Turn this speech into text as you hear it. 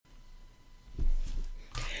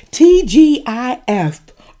TGIF.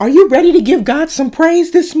 Are you ready to give God some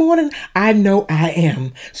praise this morning? I know I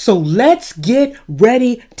am. So let's get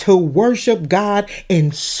ready to worship God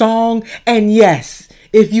in song. And yes,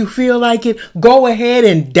 if you feel like it, go ahead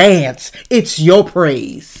and dance. It's your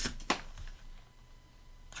praise.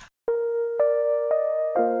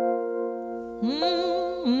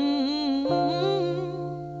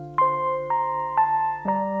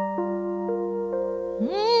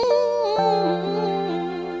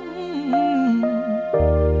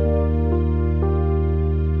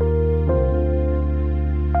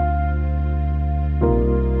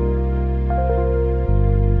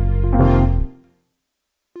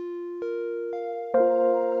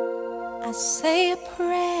 I say a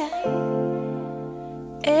prayer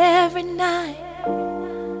every night.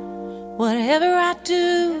 Whatever I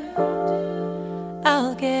do,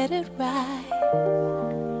 I'll get it right.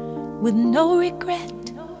 With no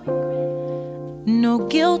regret, no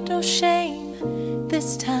guilt, no shame.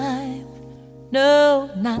 This time, no,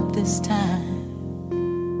 not this time.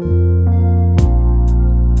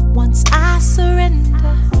 Once I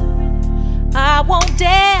surrender, I won't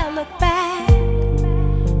dare look back.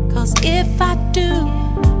 'Cause if I do,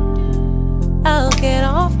 I'll get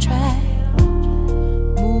off track.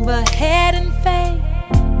 Move ahead in faith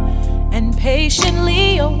and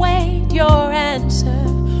patiently await your answer.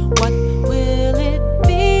 What will it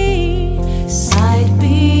be? Sight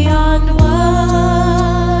beyond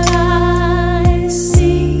what I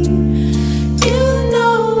see. You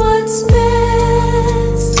know what's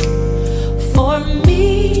best for me.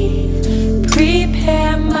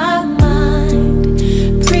 Prepare my mind,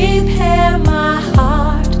 prepare my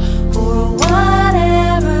heart for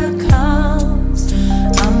whatever comes.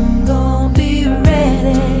 I'm gonna be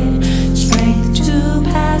ready, strength to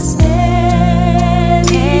pass any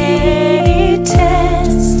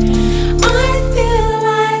test. I feel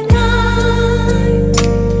like I'm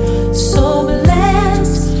so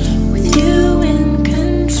blessed with you in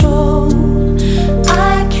control.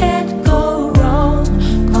 I can't go wrong,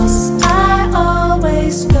 'cause I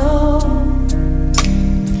always know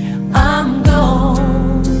I'm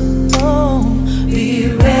gonna be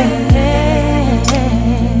ready.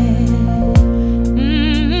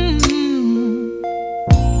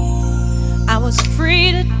 I was free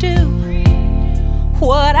to do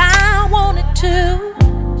what I wanted to.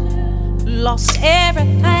 Lost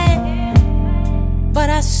everything, but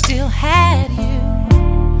I still had you.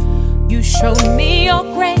 You showed me your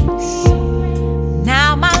grace.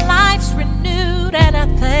 Now my life's renewed, and I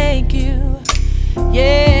thank you.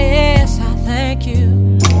 Yes, I thank you.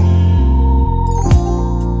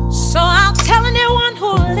 So I'll tell anyone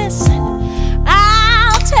who'll listen,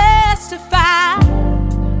 I'll testify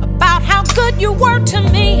about how good you were to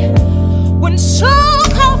me when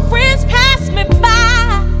so-called friends passed me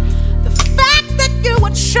by. The fact that you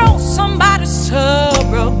would show somebody so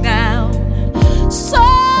broke down, so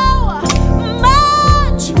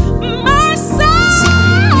much mercy.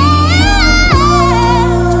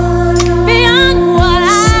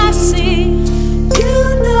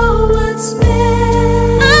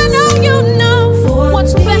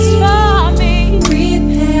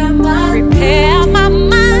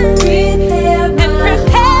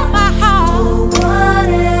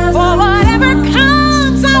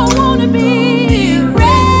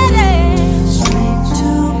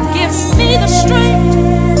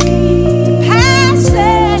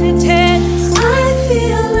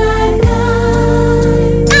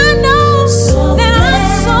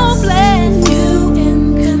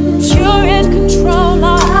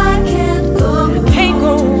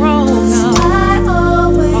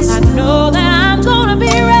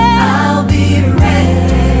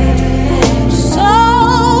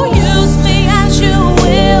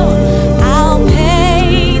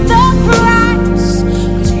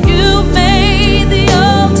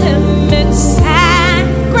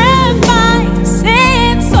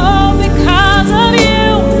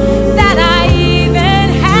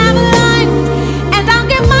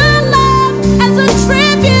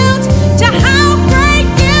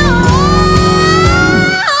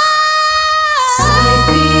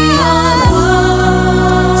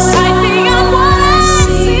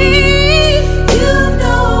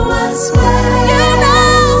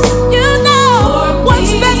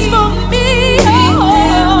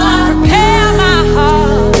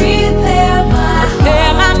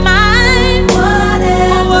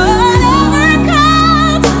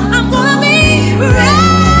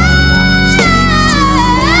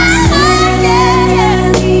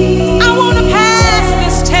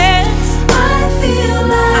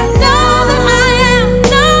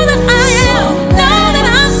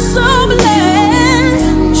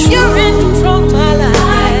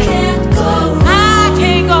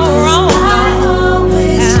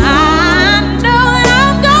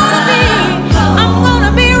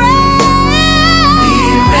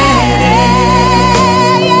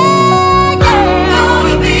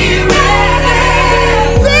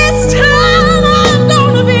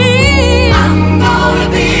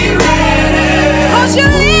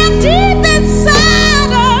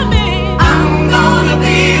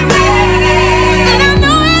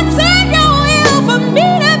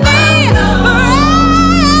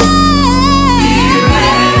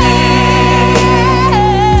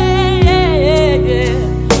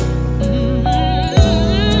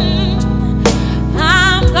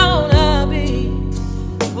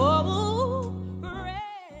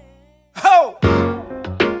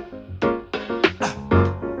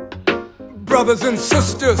 brothers and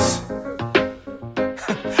sisters,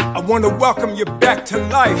 I want to welcome you back to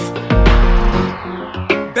life,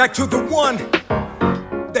 back to the one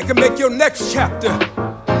that can make your next chapter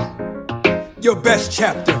your best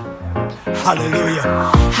chapter. Hallelujah.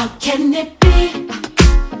 How can it be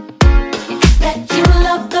that you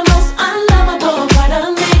love the most unlovable part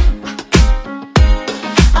of me?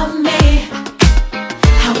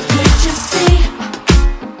 How could you see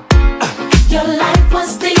your life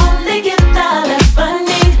was the only gift I'll ever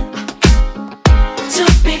need to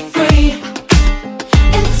be free?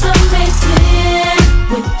 It's amazing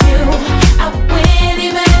with you. I win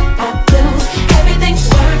even if I lose. Everything's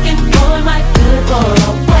working for my good for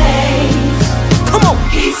always. Come on.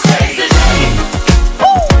 He saves the day.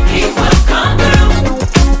 He will come through.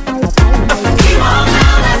 He won't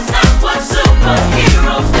now. That's not what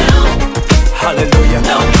superheroes do. Hallelujah.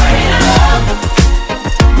 No greater love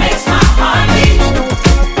makes my heart beat.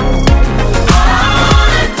 All I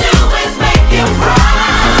wanna do is make you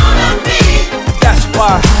proud of me. That's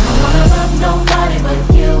why I don't wanna love nobody but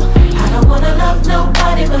you. I don't wanna love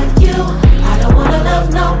nobody but you. I don't wanna love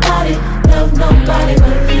nobody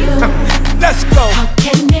but you. let's go. How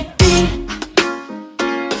can it be?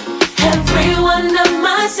 Every one of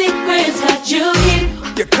my secrets that you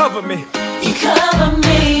keep, You cover me. you cover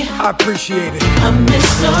me. I appreciate it. A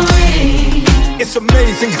mystery. It's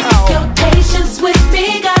amazing how Your patience with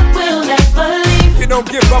me, God will never leave. you don't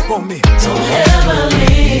give up on me. Don't ever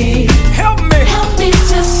leave. Help me. Help me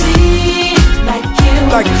to see like you.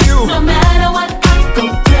 Like you. No matter what I go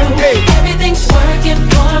through, Hey. everything's working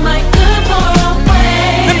for my good for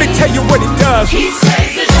always. Let me tell you what he does. He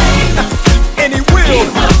saves the day. And he He will.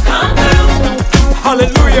 will come through.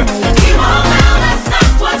 Hallelujah. He won't now. That's not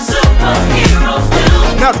what superheroes do.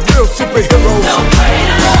 Not real superheroes. No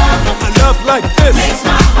greater love A love like this. makes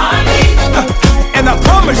my heart beat. And I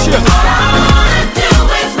promise you, All I wanna do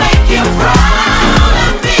is make you proud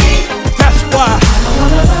of me. that's why. I don't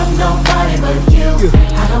wanna love nobody but you.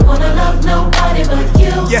 I don't wanna love nobody but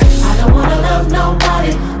you. Yes. I don't wanna love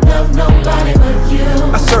nobody but you.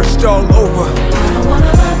 I searched all over. I don't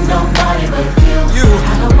wanna love nobody but you. You.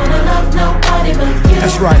 I don't wanna love nobody but you.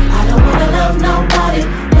 That's right. I don't wanna love nobody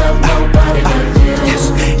but you. Yes.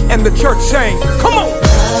 And the church sang, come on.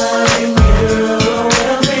 Loving you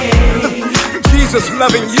will be, Jesus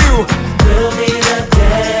loving you. will be the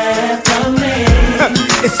death of me.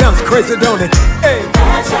 It sounds crazy, don't it? Hey,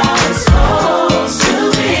 That's how it's supposed to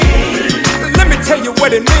be. let me tell you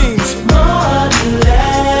what it means. More than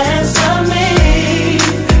less of me.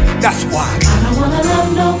 That's why. I don't wanna love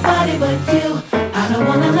nobody but you. I don't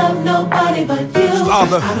wanna love nobody but you.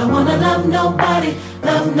 Father. I don't wanna love nobody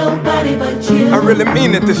but you. I really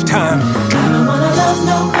mean it this time. I don't wanna love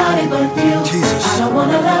nobody but you. Jesus. I don't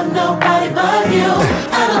wanna love nobody but you.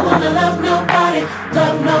 I don't wanna love nobody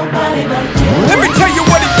but you. Let me tell you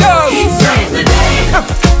what he does. He saves the day.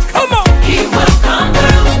 Come on. He will come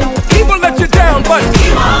through. He will let you down, but He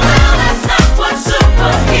won't now. That's not what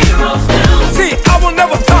superheroes do. see, I will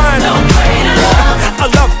never find No greater love a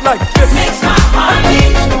love like this. makes my heart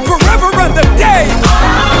beat. Forever and the day. All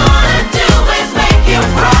I wanna do is make you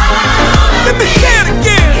proud of Let me me. say it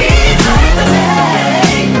again. He saves the day.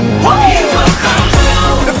 He will come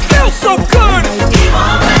through. It feels so good. He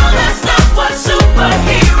won't now. That's not what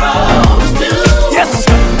superheroes do. Yes.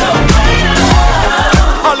 No greater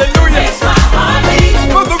love Hallelujah. makes my heart beat.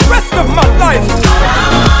 For the rest of my life. All I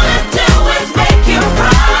wanna do is make you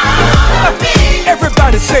proud of me.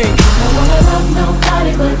 Everybody sing. I don't wanna love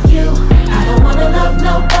nobody but you. I don't wanna love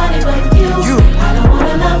nobody but you. You. I don't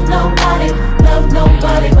wanna love nobody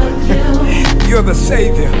but you. You're the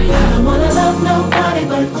Savior. I don't wanna love nobody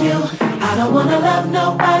but you. I don't wanna love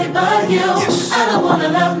nobody but you. Yes. I don't wanna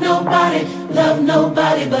love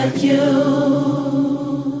nobody but you.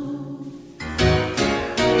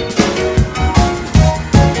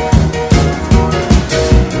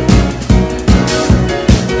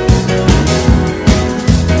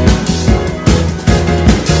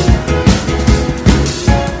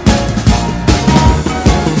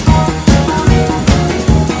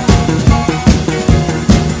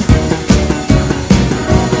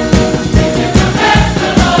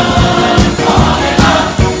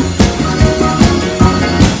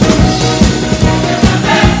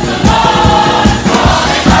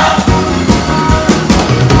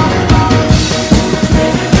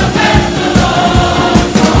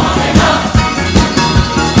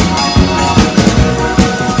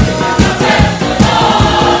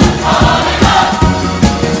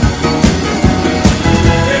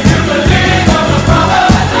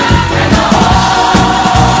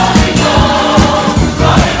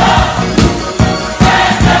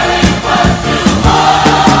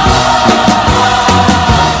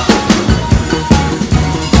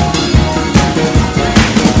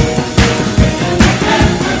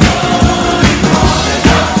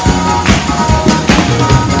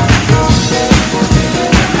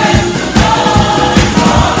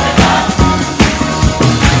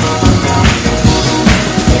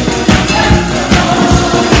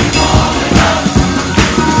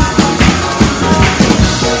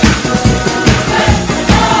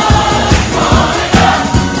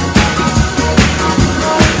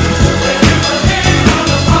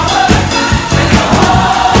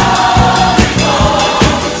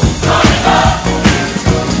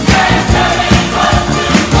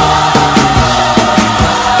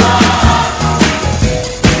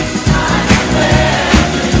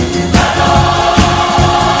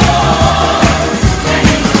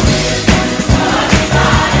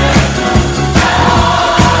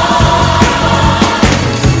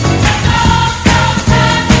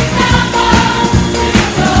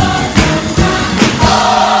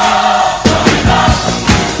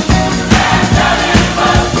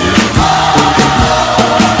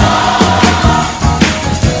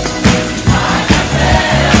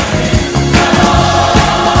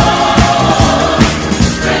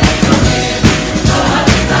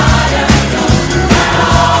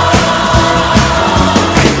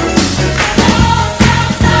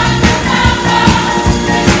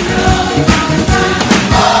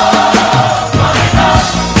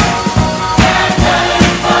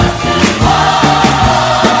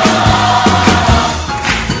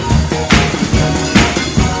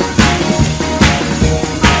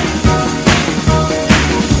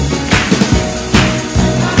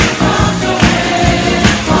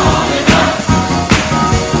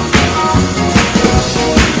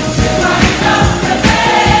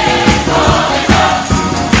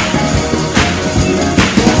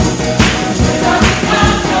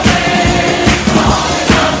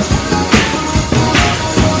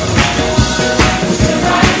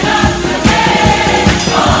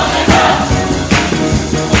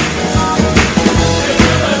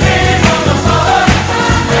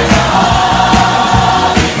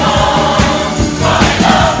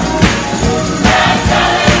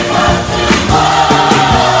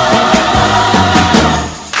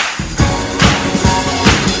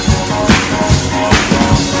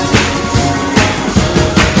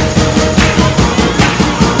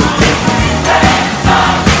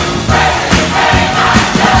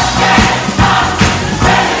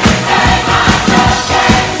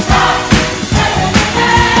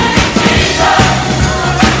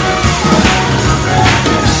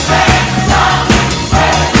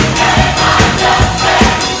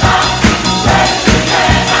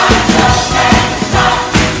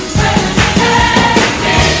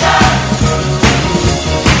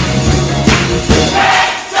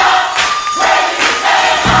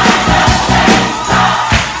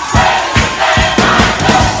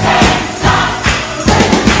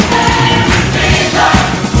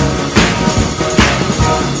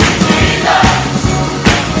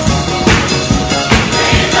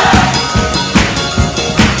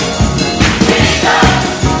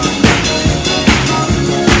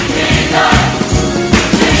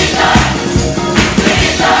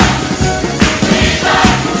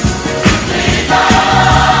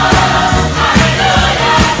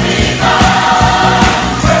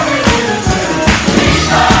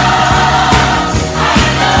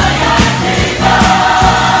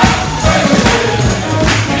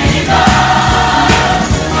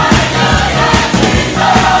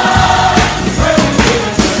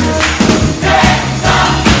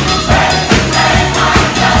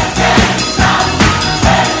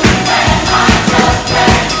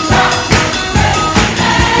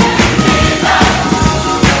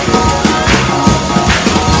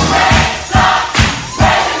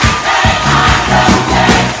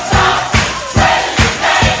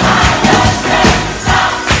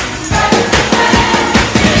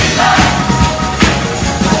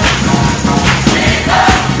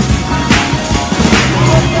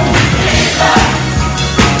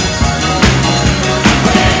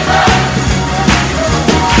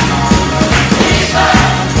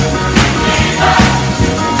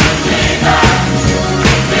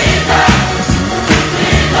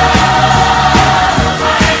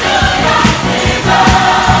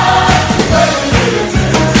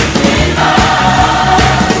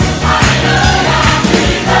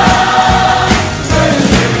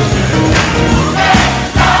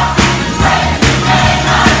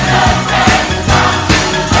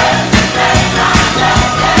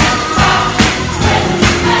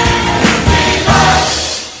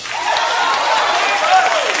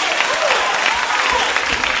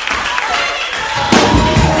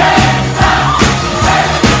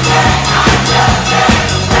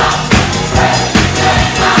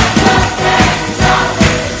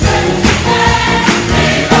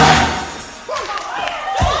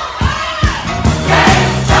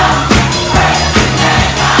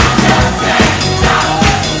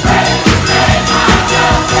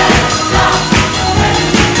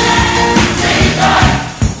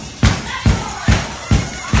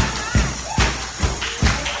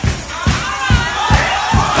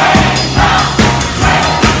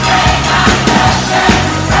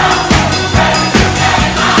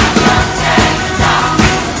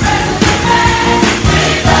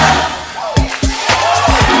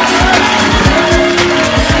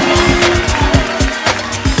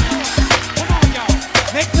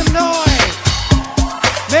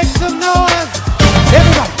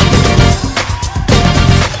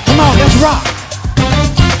 rock.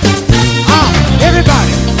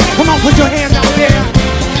 Everybody, come on, put your hands out there.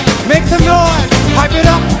 Make some noise, pipe it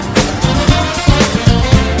up.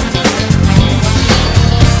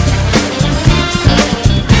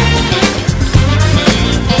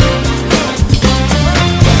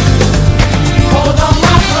 Hold on,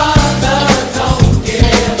 my brother, don't give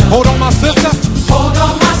up. Hold on, my sister. Hold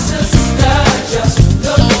on, my sister, just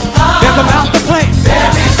look up. There's a master plan.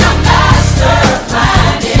 There is a master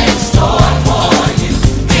plan in store for you.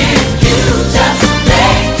 If you just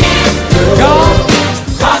make it through.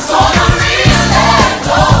 God's gonna really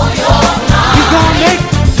blow your mind. He's gonna make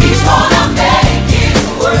it. He's gonna make it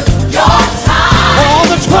worth your time. For all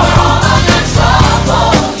the trouble. For all of the trouble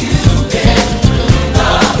you've been through. The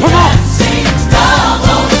Come on. blessings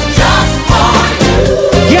double just for you.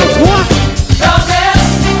 Guess what? The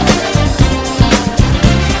best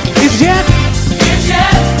It's yet is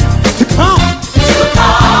yet to come. to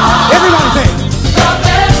come. Everybody say it. The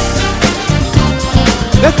best,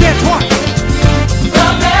 Let's say it twice. the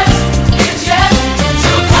best is yet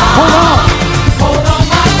to come. Hold on. Hold on,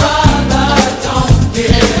 my brother, don't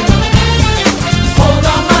give up. Hold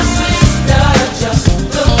on, my sister, just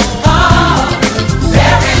look up.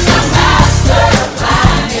 There is a master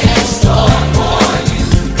plan in store for you.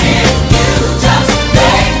 If you just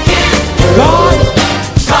make it through.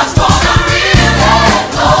 God's gonna really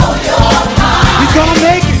blow your mind. He's gonna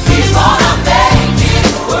make it. He's gonna make it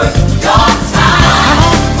worth your time.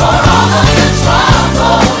 For all of the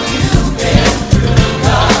trouble you've been through,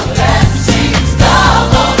 the blessings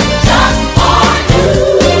double just for you.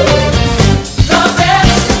 The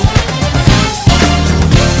best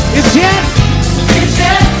It's yet is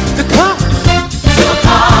yet to come. to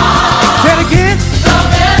come. Say it again.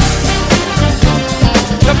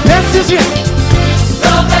 The best is yet.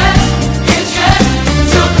 The best is yet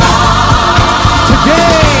to come.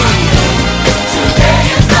 Today. Today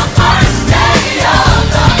is the first day of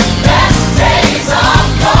the best days of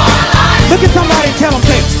your life. Look at somebody and tell them,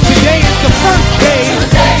 say, today is the first day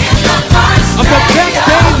Today is the first of the day best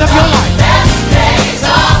days of your life. best days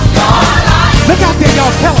of your life. Look out there,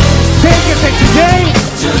 y'all. Tell them. Say it again. Say, today.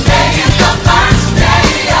 Today is the first day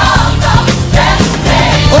of the best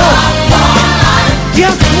days of your life.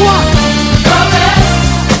 Guess what? The best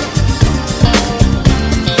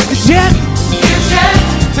It's yet is yet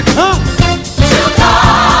to come. to come.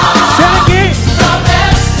 Say it again.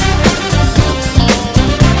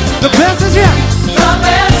 The best is yet. The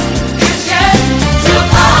best is yet to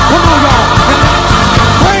come. Come on, y'all.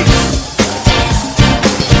 Break.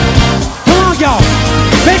 Come on, y'all.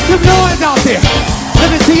 Make some noise out there.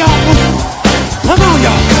 Let me see y'all move. Come on,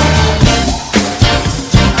 y'all.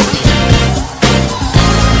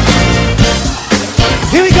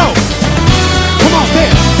 Here we go. Come on, say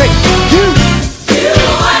it. Say, you. You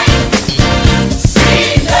ain't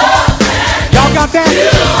seen nothing. Y'all got that?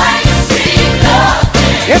 You ain't seen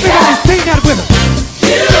nothing. Everybody sing that with us.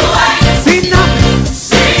 You ain't See nothing.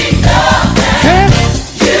 seen nothing. Say it.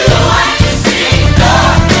 You ain't seen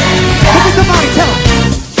nothing. Look at somebody. Tell them.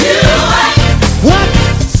 You ain't What?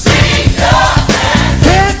 seen nothing.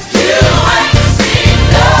 Say it. You ain't seen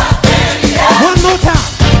nothing yet. One more time.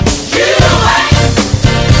 You ain't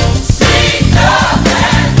seen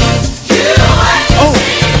nothing. You ain't Oh,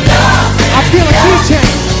 seen nothing. I feel a key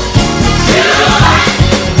change. You ain't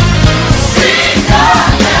seen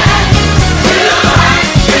nothing. You ain't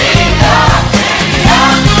seen nothing yet.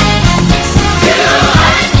 You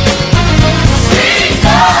ain't seen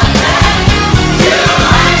nothing. You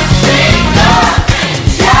ain't seen nothing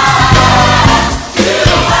yet. You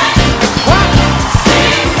ain't What?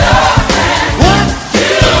 seen nothing. What?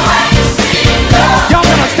 You ain't seen nothing. Y'all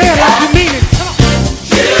better say it like you mean it.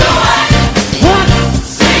 You ain't What?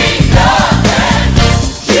 seen nothing.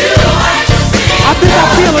 You ain't seen I think I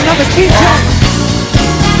feel another key change.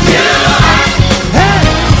 You ain't Hey.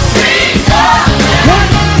 seen nothing. What?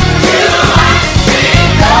 You ain't seen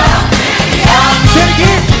nothing yet. Say it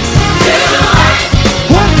again. You ain't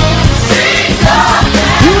What? seen nothing.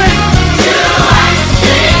 You ain't. You ain't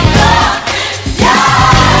seen nothing yet.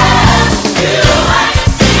 You ain't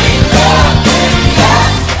seen nothing yet.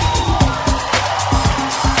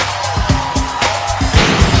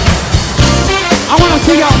 I want to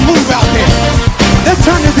see y'all move out there. Let's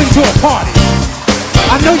turn this into a party.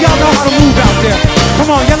 I know y'all know how to move out there. Come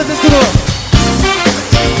on, y'all listen to the.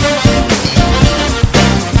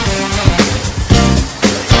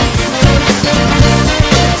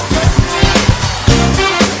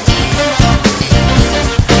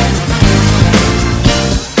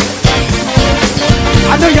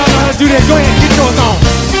 I know y'all know how to do that. Go ahead, get yours on.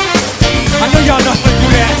 I know y'all know how to do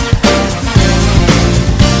that.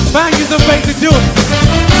 Find your some faith to do it.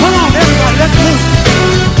 Come on, everybody, let's move.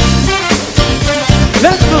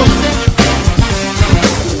 Let's move.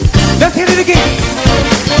 Let's hit it again.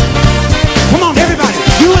 Come on, everybody.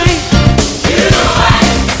 You ain't.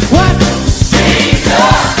 What?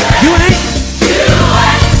 You ain't.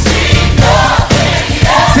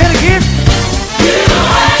 Say it again.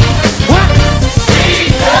 What?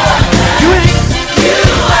 You ain't.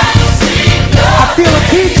 I feel a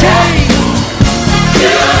key change.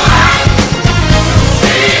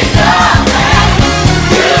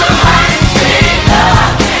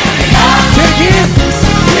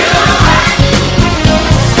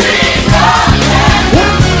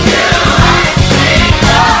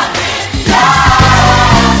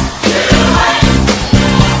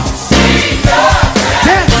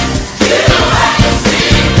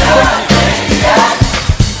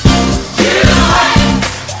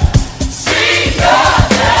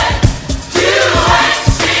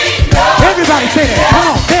 Say that. Come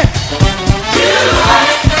on, there.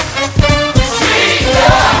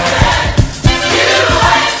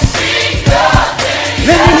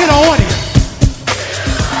 Let me hear the audience.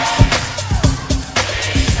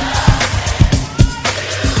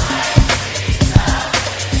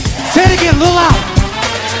 Say it again, a little louder.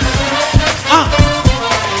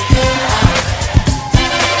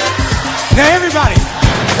 Now everybody,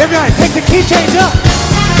 take the key change up.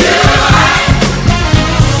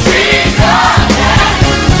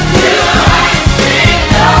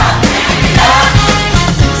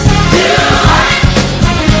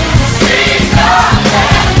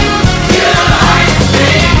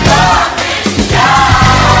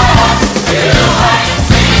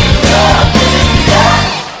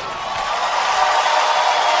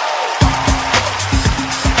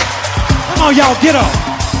 Come on, y'all, get up.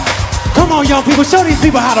 Come on, young people, show these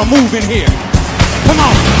people how to move in here. Come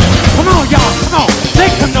on, y'all, come on.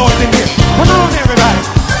 Make some noise in here. Come on, everybody.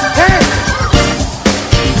 Hey.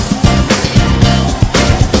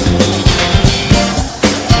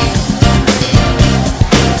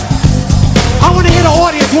 I want to hear the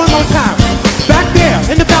audience one more time. Back there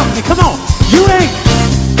in the balcony, come on. You ain't.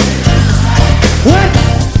 What?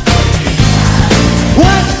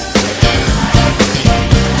 What?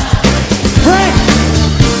 Frank.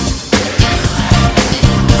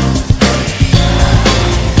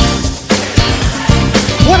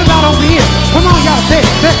 What about over here? Come on, y'all, say it.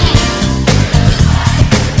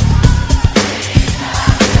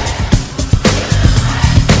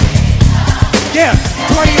 Yeah,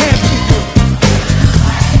 throw your hands.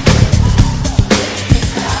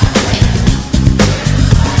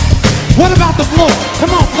 What about the floor?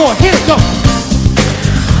 Come on, floor, hit it, go.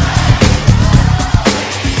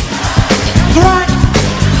 That's right.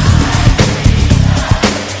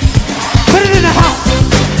 Put it in the house.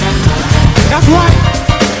 That's right.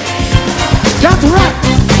 That's right.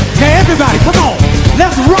 Now everybody, come on.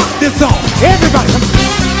 Let's rock this song. Everybody, come on.